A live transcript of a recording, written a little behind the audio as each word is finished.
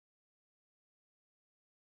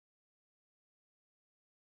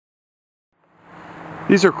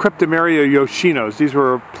These are Cryptomeria Yoshinos. These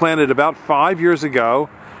were planted about 5 years ago,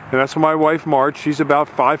 and that's my wife Marge. She's about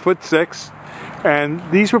 5'6", and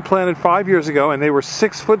these were planted 5 years ago, and they were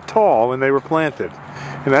 6 foot tall when they were planted.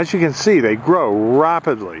 And as you can see, they grow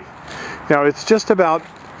rapidly. Now it's just about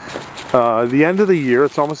the end of the year.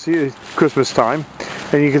 It's almost Christmas time,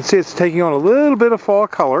 and you can see it's taking on a little bit of fall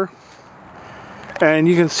color. And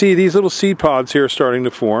you can see these little seed pods here starting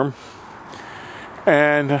to form,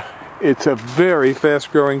 and it's a very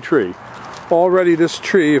fast growing tree. Already this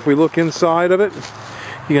tree, if we look inside of it,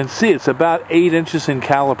 you can see it's about 8 inches in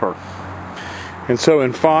caliper. And so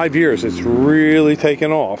in 5 years it's really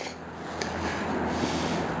taken off.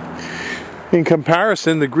 In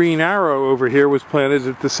comparison, the green arrow over here was planted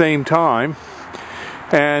at the same time,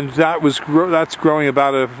 and that's growing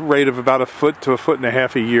about a rate of about 1 foot to 1.5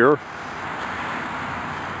 foot a year.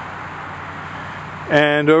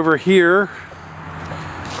 And over here,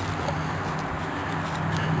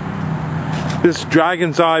 this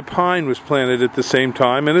dragon's eye pine was planted at the same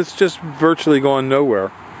time, and it's just virtually gone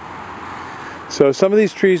nowhere. So some of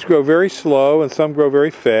these trees grow very slow and some grow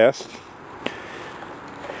very fast.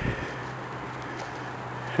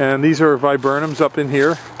 And these are viburnums up in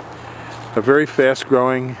here, a very fast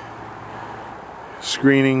growing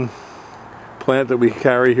screening plant that we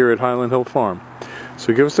carry here at Highland Hill Farm.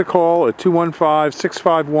 So give us a call at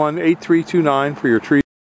 215-651-8329 for your tree.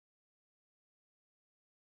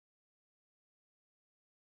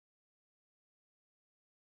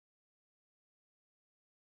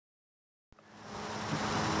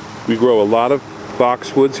 We grow a lot of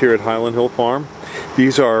boxwoods here at Highland Hill Farm.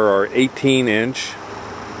 These are our 18-inch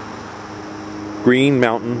Green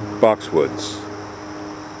Mountain boxwoods,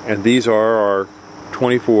 and these are our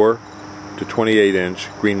 24 to 28-inch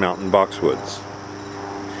Green Mountain boxwoods.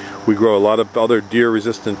 We grow a lot of other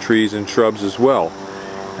deer-resistant trees and shrubs as well,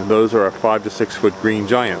 and those are our 5 to 6 foot green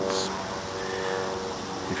giants.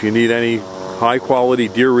 If you need any high-quality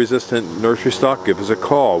deer-resistant nursery stock, give us a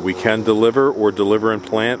call. We can deliver and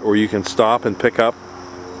plant, or you can stop and pick up.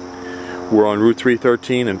 We're on Route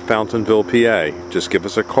 313 in Fountainville, PA. Just give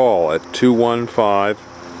us a call at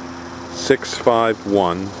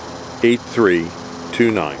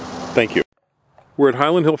 215-651-8329. Thank you. We're at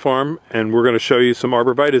Highland Hill Farm, and we're going to show you some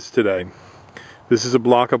arborvitaes today. This is a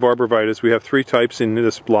block of arborvitaes. We have 3 types in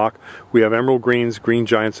this block. We have emerald greens, green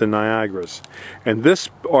giants, and Niagaras. And this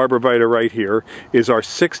arborvitae right here is our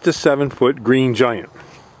 6 to 7 foot green giant.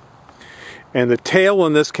 And the tail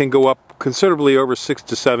on this can go up considerably over 6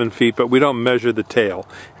 to 7 feet, but we don't measure the tail.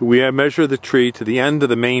 We measure the tree to the end of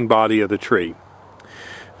the main body of the tree.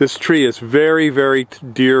 This tree is very, very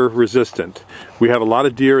deer resistant. We have a lot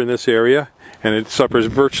of deer in this area, and it suffers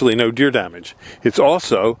virtually no deer damage. It's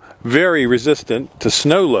also very resistant to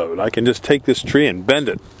snow load. I can just take this tree and bend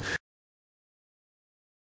it.